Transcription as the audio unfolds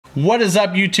What is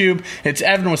up, YouTube? It's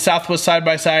Evan with Southwest Side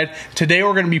by Side. Today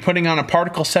we're going to be putting on a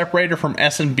particle separator from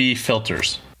S&B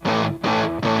Filters.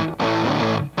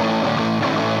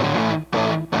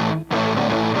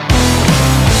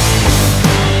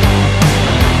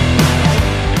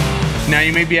 Now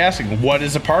you may be asking, what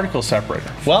is a particle separator?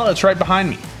 Well, it's right behind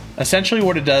me. Essentially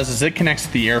what it does is it connects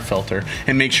to the air filter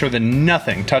and makes sure that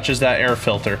nothing touches that air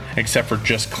filter except for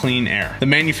just clean air. The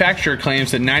manufacturer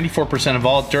claims that 94% of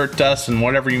all dirt, dust, and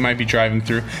whatever you might be driving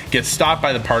through gets stopped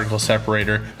by the particle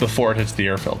separator before it hits the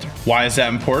air filter. Why is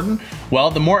that important?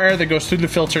 Well, the more air that goes through the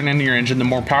filter and into your engine, the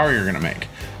more power you're going to make.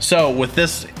 So with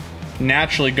this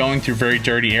naturally going through very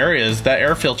dirty areas, that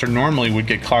air filter normally would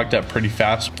get clogged up pretty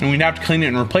fast and we'd have to clean it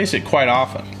and replace it quite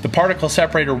often. The particle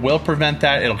separator will prevent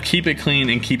that. It'll keep it clean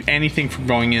and keep anything from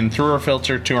going in through our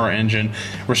filter to our engine,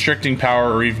 restricting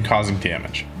power or even causing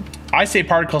damage. I say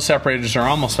particle separators are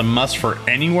almost a must for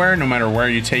anywhere, no matter where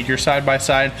you take your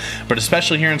side-by-side, but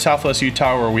especially here in Southwest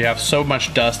Utah where we have so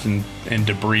much dust and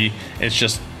debris, it's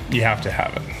just, you have to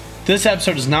have it. This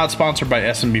episode is not sponsored by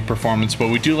S&B Performance, but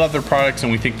we do love their products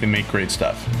and we think they make great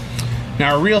stuff.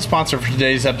 Now, our real sponsor for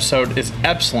today's episode is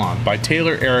EPSILON by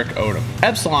Taylor Aric Odem.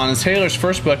 EPSILON is Taylor's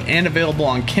first book and available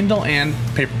on Kindle and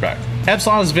paperback.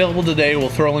 EPSILON is available today. We'll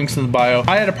throw links in the bio.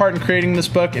 I had a part in creating this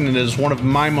book, and it is one of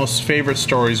my most favorite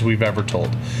stories we've ever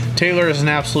told. Taylor is an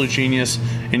absolute genius,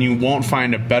 and you won't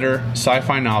find a better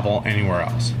sci-fi novel anywhere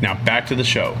else. Now, back to the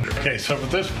show. Okay, so for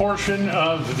this portion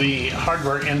of the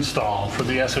hardware install for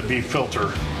the S&B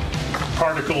filter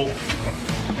particle,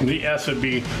 the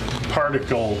S&B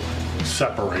particle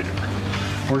separator,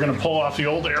 we're going to pull off the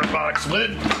old airbox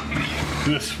lid.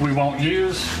 This we won't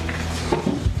use.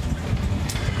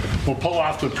 We'll pull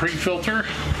off the pre-filter.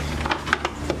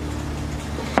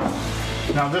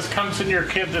 Now this comes in your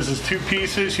kit. This is two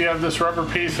pieces. You have this rubber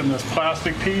piece and this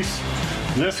plastic piece.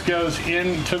 This goes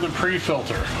into the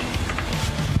pre-filter.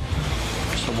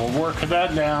 So we'll work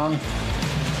that down.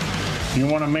 You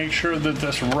want to make sure that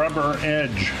this rubber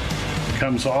edge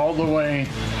comes all the way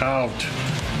out.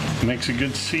 Makes a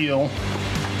good seal.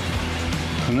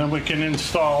 And then we can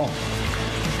install,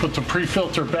 put the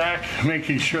pre-filter back,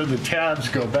 making sure the tabs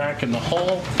go back in the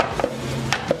hole.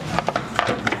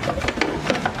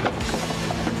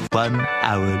 1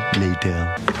 hour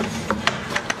later.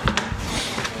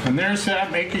 And there's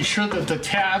that, making sure that the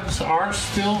tabs are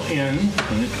still in.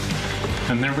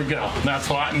 And there we go. That's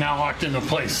now locked into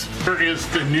place. Here is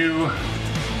the new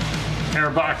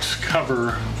airbox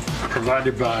cover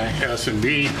provided by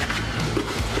S&B.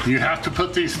 You have to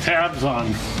put these tabs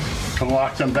on to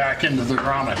lock them back into the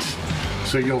grommets.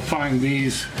 So you'll find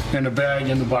these in a bag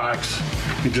in the box.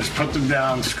 You just put them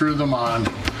down, screw them on,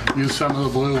 use some of the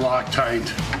blue Loctite,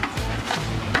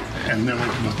 and then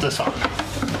we can put this on.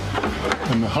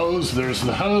 And the hose, there's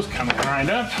the hose coming right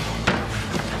up.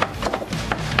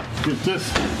 Get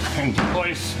this into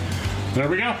place. There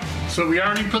we go. So we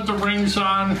already put the rings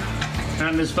on,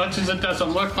 and as much as it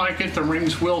doesn't look like it, the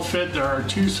rings will fit. There are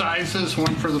two sizes,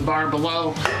 one for the bar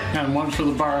below and one for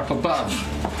the bar up above.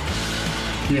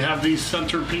 You have these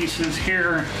center pieces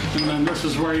here, and then this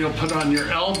is where you'll put on your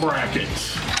L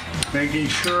brackets, making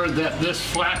sure that this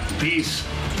flat piece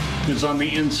is on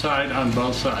the inside on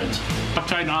both sides.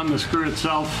 Loctite on the screw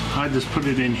itself, I just put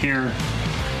it in here.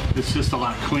 It's just a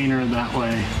lot cleaner that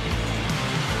way.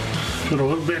 Put a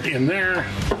little bit in there.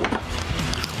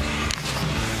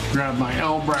 Grab my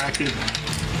L bracket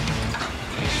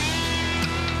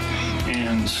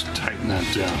and tighten that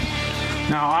down.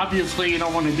 Now obviously you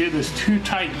don't want to do this too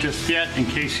tight just yet, in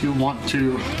case you want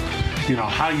to,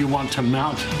 how you want to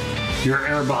mount your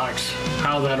airbox,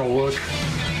 how that'll look.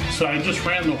 So I just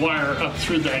ran the wire up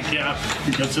through that gap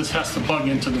because this has to plug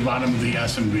into the bottom of the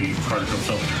S&B particle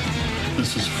filter.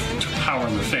 This is to power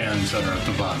the fans that are at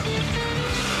the bottom.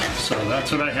 So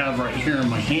that's what I have right here in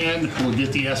my hand. We'll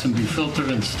get the S&B filter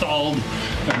installed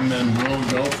and then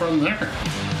we'll go from there.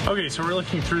 Okay, so we're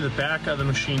looking through the back of the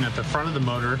machine at the front of the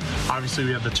motor. Obviously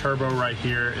we have the turbo right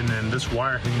here, and then this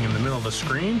wire hanging in the middle of the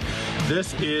screen.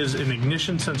 This is an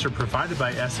ignition sensor provided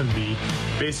by S&B.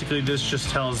 Basically this just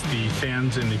tells the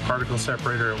fans in the particle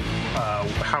separator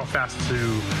how fast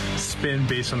to spin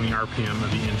based on the RPM of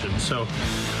the engine. So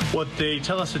what they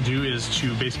tell us to do is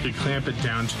to basically clamp it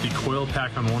down to the coil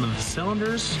pack on one of the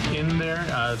cylinders in there.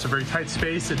 It's a very tight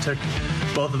space. It took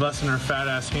both of us in our fat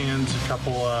ass hands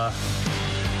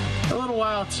a little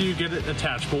while to get it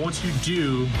attached, but once you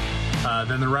do,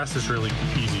 then the rest is really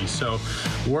easy. So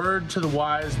word to the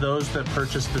wise, those that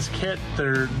purchase this kit,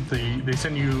 they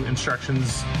send you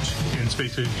instructions, and it's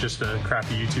basically just a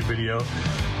crappy YouTube video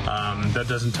that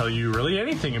doesn't tell you really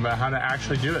anything about how to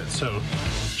actually do it. So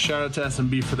shout out to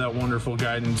S&B for that wonderful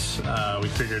guidance. We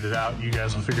figured it out. You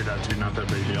guys will figure it out too, not that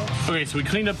big deal. Okay, so we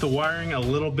cleaned up the wiring a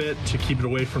little bit to keep it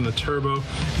away from the turbo.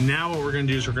 Now what we're gonna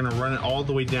do is we're gonna run it all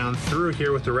the way down through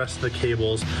here with the rest of the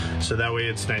cables, so that way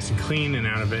it's nice and clean and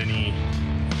out of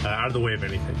the way of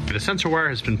anything. The sensor wire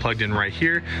has been plugged in right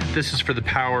here. This is for the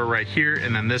power right here,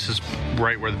 and then this is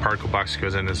right where the particle box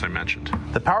goes in, as I mentioned.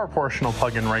 The power portion will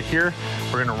plug in right here.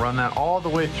 We're gonna run that all the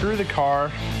way through the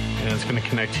car, and it's gonna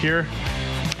connect here,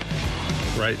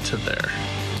 right to there.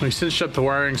 We cinched up the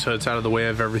wiring so it's out of the way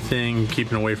of everything,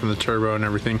 keeping away from the turbo and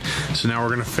everything. So now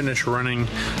we're gonna finish running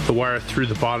the wire through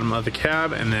the bottom of the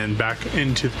cab and then back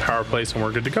into the power place, and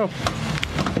we're good to go.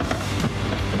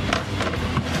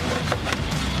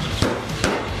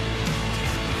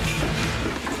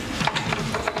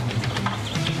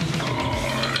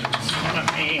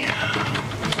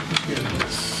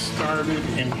 Started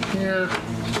in here.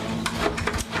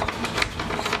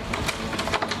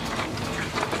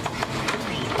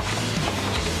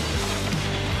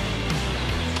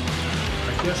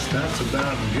 I guess that's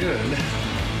about good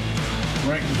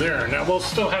right there. Now we'll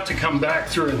still have to come back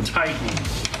through and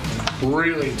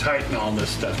really tighten all this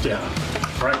stuff down.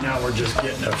 Right now we're just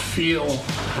getting a feel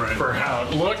for how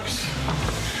it looks.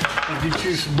 If you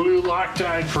choose blue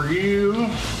Loctite for you.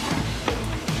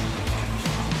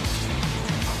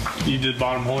 You did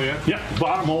bottom hole yet? Yep,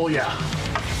 bottom hole, yeah.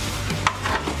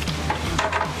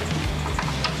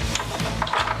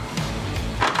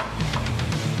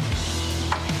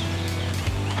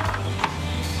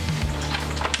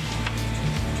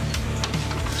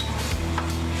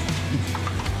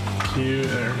 Cute,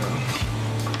 there we go.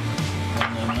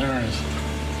 And then there's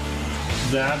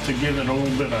that to give it a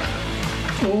little bit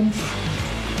of oomph.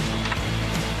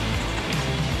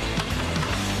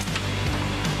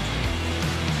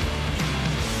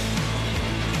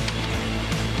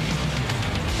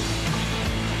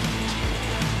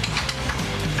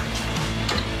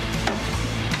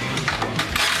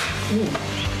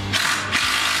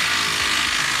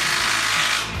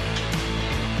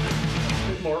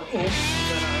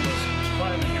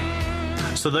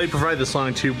 So they provide this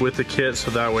long tube with the kit,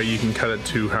 so that way you can cut it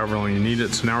to however long you need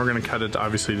it. So now we're gonna cut it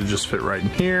obviously to just fit right in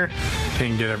here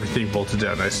and get everything bolted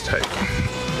down nice and tight.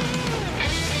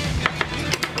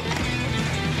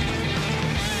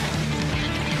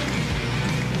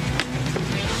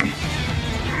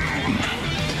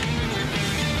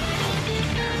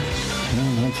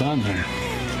 That's on there.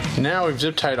 Now we've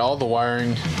zip tied all the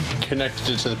wiring, connected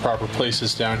it to the proper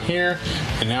places down here,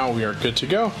 and now we are good to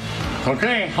go.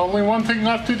 Okay, only one thing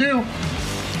left to do.